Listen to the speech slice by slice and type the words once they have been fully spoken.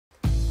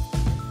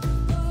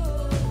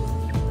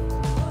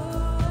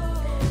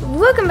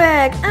Welcome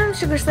back, I'm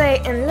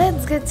Sugarsay and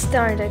let's get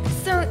started.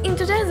 So in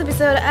today's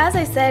episode, as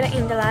I said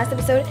in the last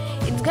episode,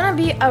 it's gonna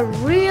be a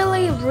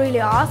really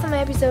awesome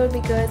episode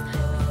because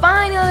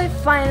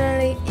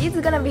finally it's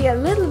gonna be a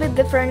little bit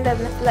different than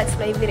Let's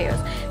Play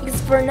videos. Because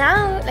for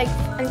now,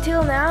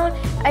 until now,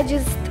 I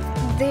just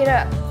did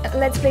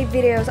Let's Play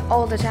videos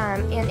all the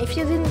time, and if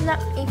you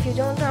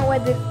don't know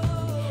what the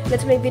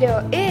Let's Play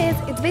video is,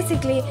 it's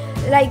basically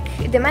like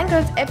the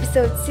Minecraft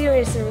episode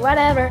series or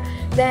whatever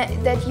that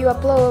you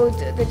upload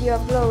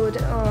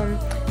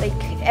like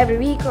every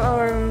week,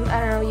 or I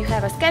don't know, you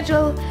have a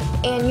schedule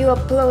and you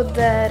upload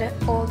that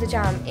all the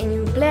time and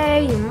you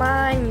play, you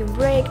mine, you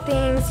break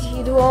things,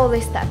 you do all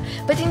this stuff.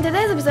 But in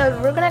today's episode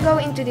we're gonna go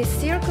into this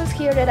circus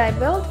here that I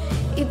built.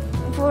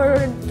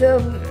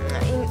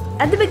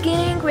 At the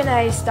beginning when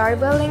I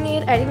started building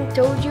it, I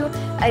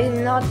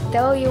did not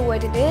tell you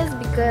what it is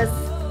because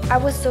I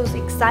was so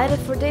excited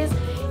for this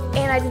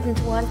and I didn't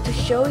want to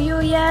show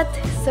you yet.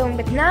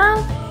 But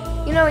now,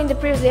 you know, in the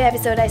previous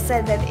episode I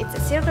said that it's a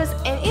circus,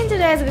 and in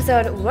today's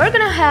episode we're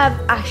gonna have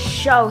a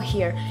show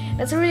here.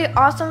 That's really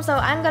awesome, so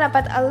I'm gonna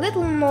put a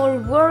little more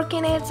work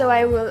in it, so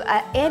I will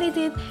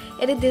edit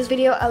this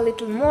video a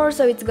little more,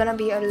 so it's gonna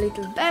be a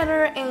little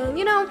better, and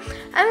you know,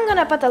 I'm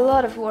gonna put a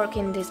lot of work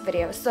in this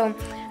video. So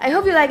I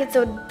hope you like it,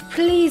 so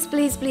please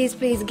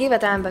give a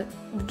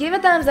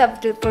thumbs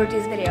up for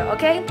this video,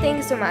 okay? Thank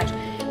you so much.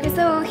 Okay,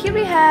 so here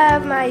we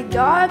have my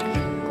dog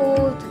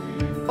called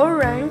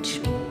Orange,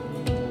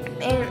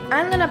 and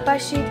I'm gonna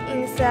push it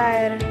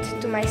inside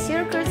to my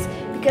circus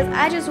because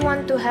I just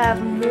want to have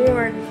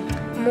more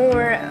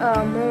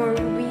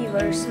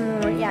weavers,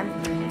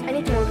 I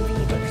need more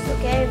weavers,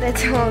 okay?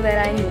 That's all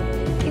that I need.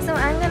 Okay, so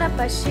I'm gonna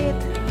push it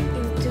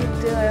into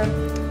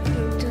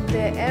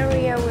the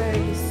area where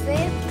you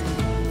sit.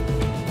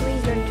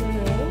 Please don't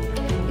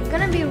move. It's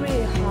gonna be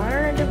really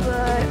hard,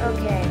 but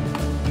okay.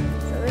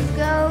 So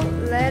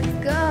let's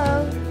go,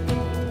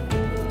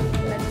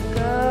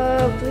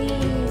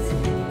 please.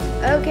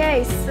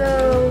 Okay, so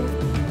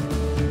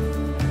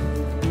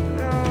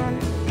come on.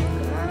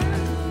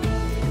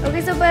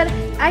 Okay, so but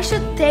I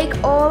should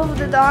take all of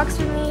the dogs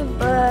with me,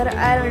 but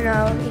I don't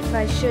know if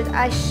I should.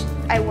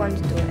 I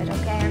won't do it,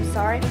 okay? I'm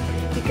sorry,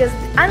 because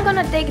I'm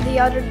gonna take the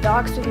other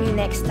dogs with me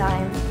next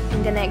time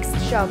in the next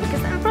show,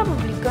 because I'm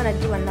probably gonna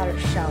do another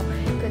show,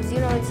 because you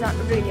know, it's not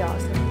really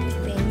awesome. These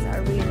things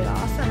are really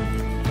awesome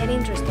and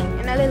interesting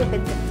and a little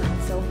bit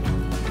different. So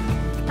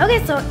okay,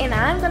 so and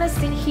I'm gonna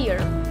sit here.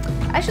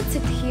 I should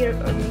sit here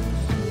or maybe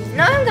here.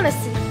 No, I'm gonna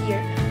sit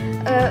here.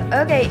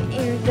 Okay,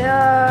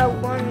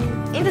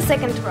 in the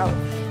second row.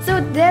 So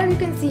there you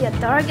can see a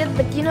target,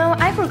 but you know,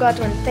 I forgot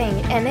one thing,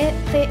 and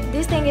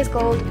this thing is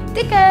called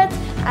tickets.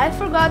 I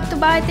forgot to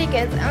buy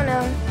tickets. Oh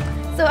no.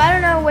 So I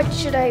don't know what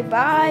should I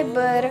buy,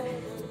 but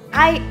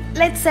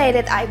let's say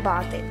that I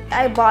bought it.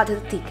 I bought a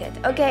ticket,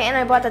 okay, and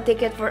I bought a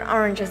ticket for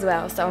Orange as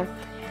well. So,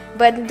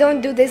 but don't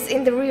do this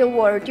in the real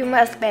world. You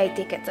must pay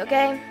tickets,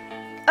 okay?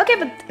 Okay,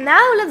 but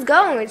now let's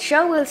go. The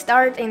show will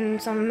start in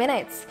some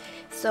minutes,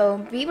 so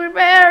be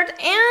prepared.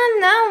 And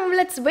now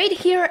let's wait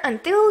here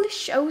until the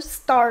show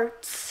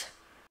starts.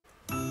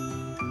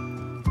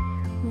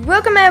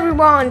 Welcome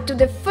everyone to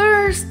the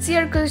first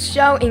circus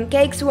show in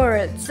Cake's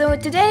World. So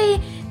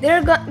today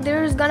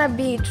there's gonna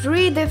be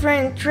 3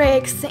 different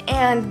tricks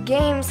and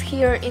games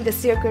here in the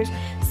circus.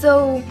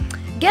 So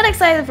get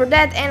excited for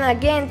that, and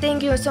again,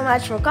 thank you so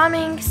much for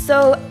coming.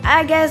 So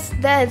I guess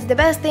that's the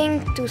best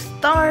thing to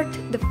start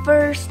the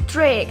first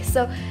trick.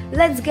 So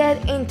let's get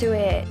into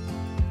it.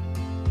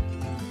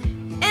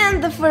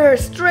 And the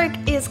first trick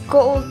is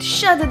called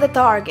Shut the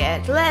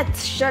Target.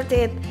 Let's shut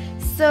it.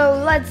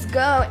 So let's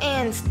go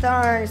and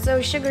start. So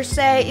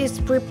Sugarsay is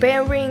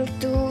preparing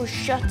to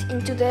shut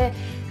into the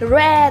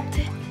red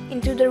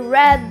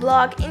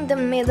block in the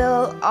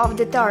middle of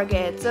the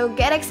target. So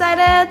get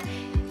excited.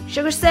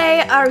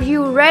 Sugarsay, are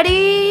you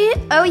ready?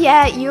 Oh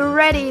yeah, you're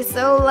ready.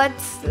 So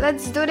let's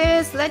do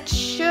this. Let's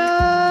shoot.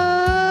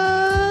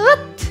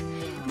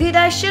 Did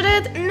I shoot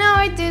it? No,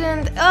 I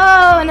didn't.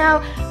 Oh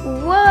no,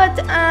 what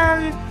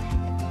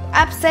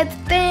upset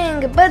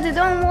thing. But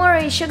don't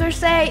worry,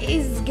 Sugarsay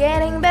is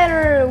getting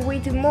better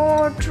with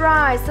more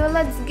tries. So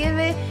let's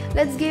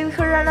give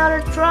her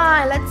another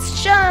try. Let's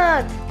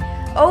shoot.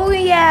 Oh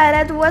yeah,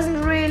 that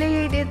wasn't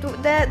really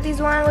this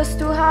one was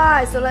too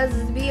high. So let's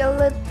be a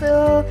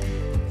little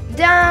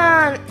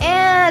down,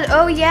 and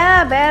oh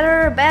yeah,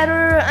 better,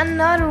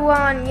 another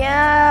one.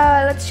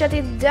 Yeah, let's shut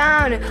it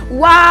down.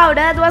 Wow,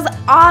 that was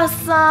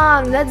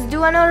awesome. Let's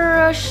do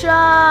another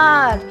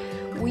shot.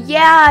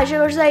 Yeah,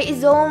 Sugarsay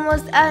is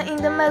almost in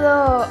the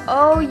middle.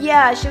 Oh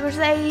yeah,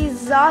 Sugarsay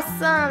is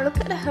awesome. Look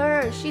at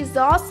her, she's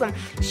awesome.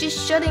 She's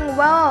shooting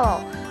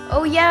well.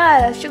 Oh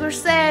yeah,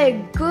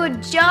 Sugarsay,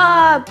 good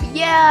job.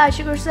 Yeah,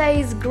 Sugarsay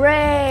is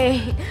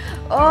great.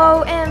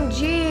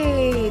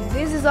 OMG,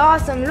 this is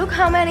awesome. Look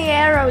how many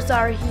arrows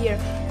are here.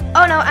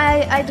 Oh no,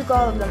 I took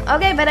all of them.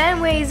 Okay, but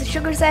anyways,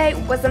 Sugarsay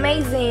was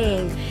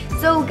amazing.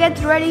 So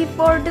get ready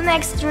for the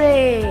next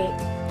trick.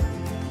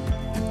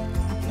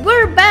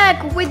 We're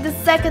back with the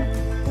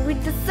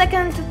with the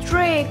second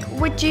trick,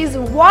 which is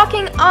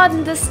walking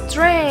on the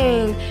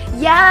string.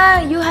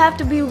 Yeah, you have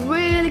to be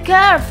really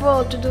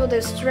careful to do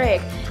this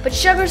trick, but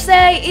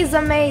Sugarsay is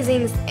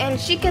amazing and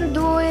she can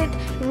do it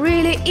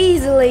really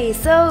easily.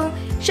 So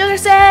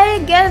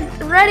Sugarsay, get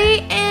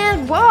ready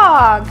and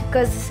walk,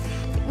 because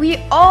we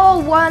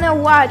all wanna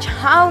watch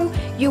how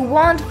you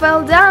won't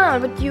fall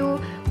down, but you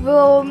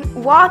will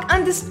walk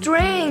on the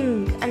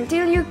string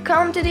until you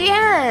come to the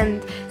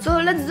end. So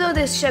let's do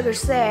this,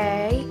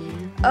 Sugarsay.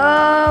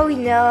 Oh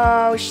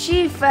no,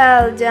 she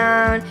fell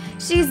down.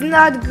 She's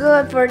not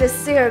good for the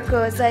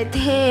circus, I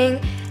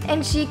think,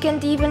 and she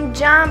can't even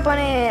jump on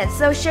it.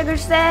 So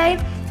Sugarsay,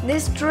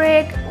 this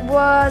trick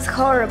was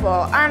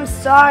horrible. I'm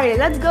sorry.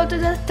 Let's go to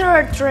the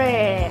third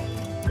trick.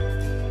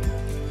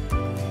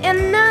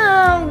 And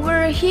now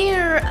we're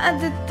here at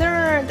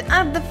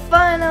the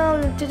final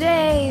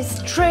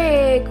today's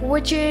trick,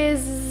 which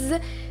is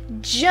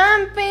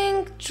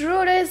jumping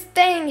through this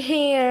thing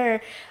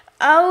here.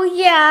 Oh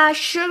yeah,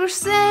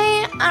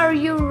 Sugarsay, are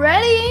you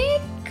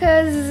ready?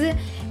 Cause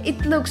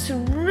it looks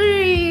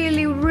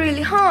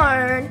really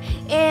hard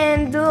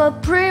and the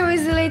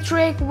previous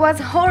trick was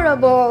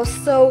horrible.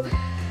 So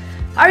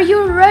are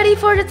you ready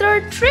for the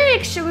third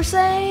trick,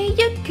 Sugarsay?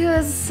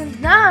 Because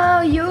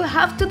now you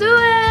have to do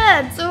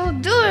it. So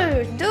do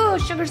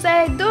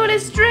Sugarsay, do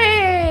this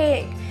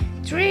trick.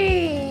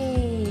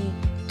 3,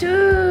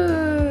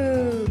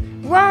 2,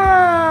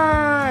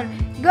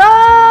 1,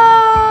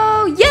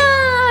 go!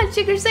 Yeah,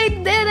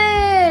 Sugarsay did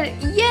it.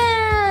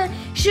 Yeah,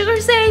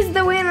 Sugarsay is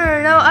the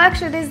winner. No,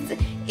 actually, this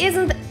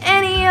isn't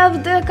any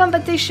of the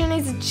competition.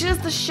 It's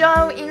just a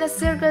show in a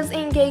circus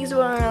in Cake's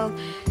world.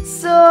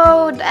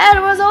 So that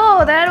was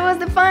all. That was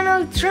the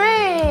final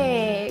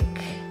trick.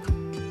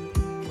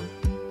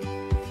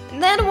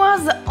 That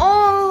was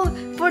all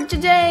for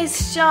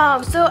today's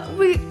show. So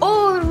we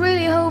all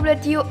really hope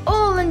that you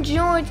all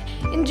enjoyed,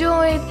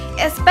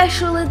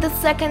 especially the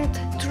second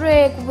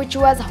trick, which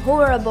was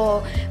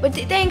horrible. But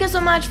thank you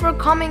so much for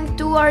coming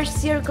to our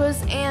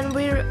circus, and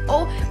we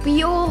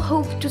all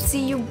hope to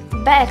see you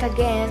back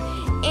again.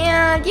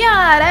 And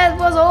yeah, that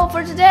was all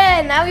for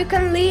today. Now you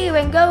can leave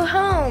and go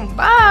home.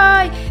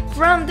 Bye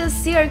from the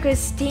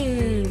circus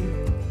team.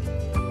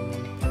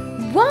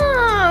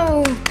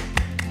 Wow,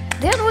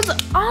 that was an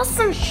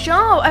awesome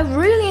show. I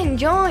really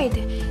enjoyed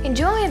it.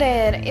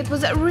 It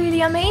was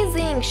really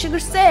amazing.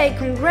 Sugarsay,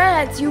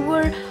 congrats, you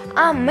were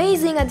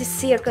amazing at the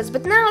circus.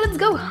 But now let's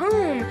go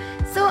home.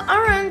 So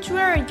Orange,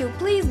 where are you?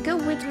 Please go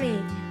with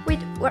me.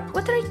 Wait,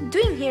 what are you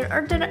doing here?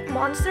 Are there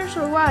monsters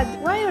or what?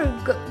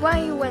 Why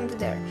you went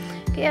there?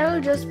 Okay,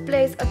 I'll just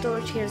place a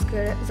torch here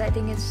because I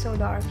think it's so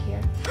dark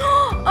here.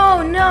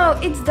 Oh no,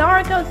 it's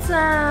dark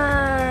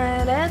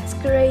outside. That's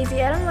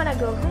crazy. I don't want to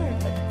go home.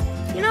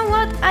 But you know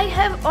what? I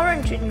have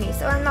Orange with me,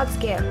 so I'm not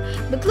scared.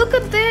 But look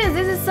at this.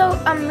 This is so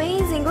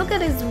amazing. Look at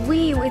this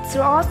view. It's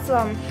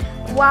awesome.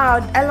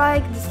 Wow, I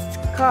like the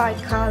sky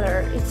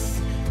color.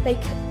 It's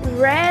like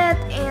red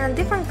and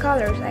different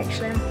colors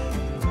actually.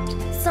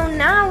 So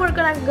now we're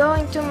gonna go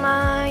into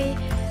my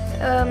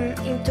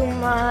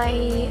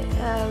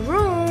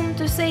room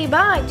to say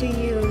bye to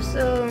you.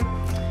 So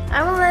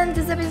I will end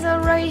this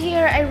episode right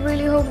here. I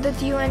really hope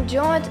that you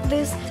enjoyed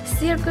this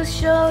circus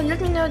show. Let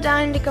me know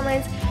down in the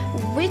comments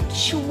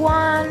which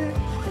one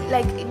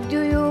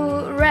do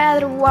you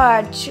rather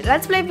watch,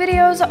 let's play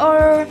videos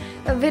or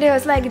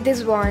videos like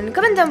this one.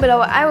 Comment down below.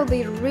 I will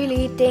be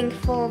really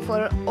thankful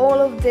for all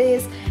of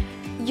this,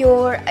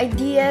 your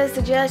ideas,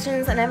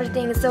 suggestions and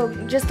everything, so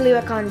just leave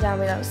a comment down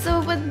below.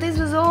 So but this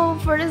was all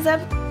for this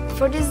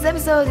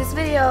episode, this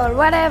video or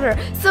whatever.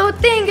 So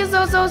thank you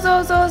so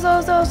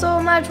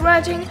much for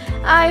watching.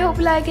 I hope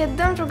you like it.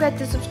 Don't forget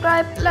to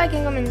subscribe, like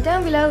and comment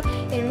down below,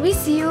 and we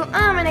see you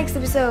on my next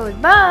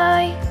episode.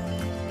 Bye.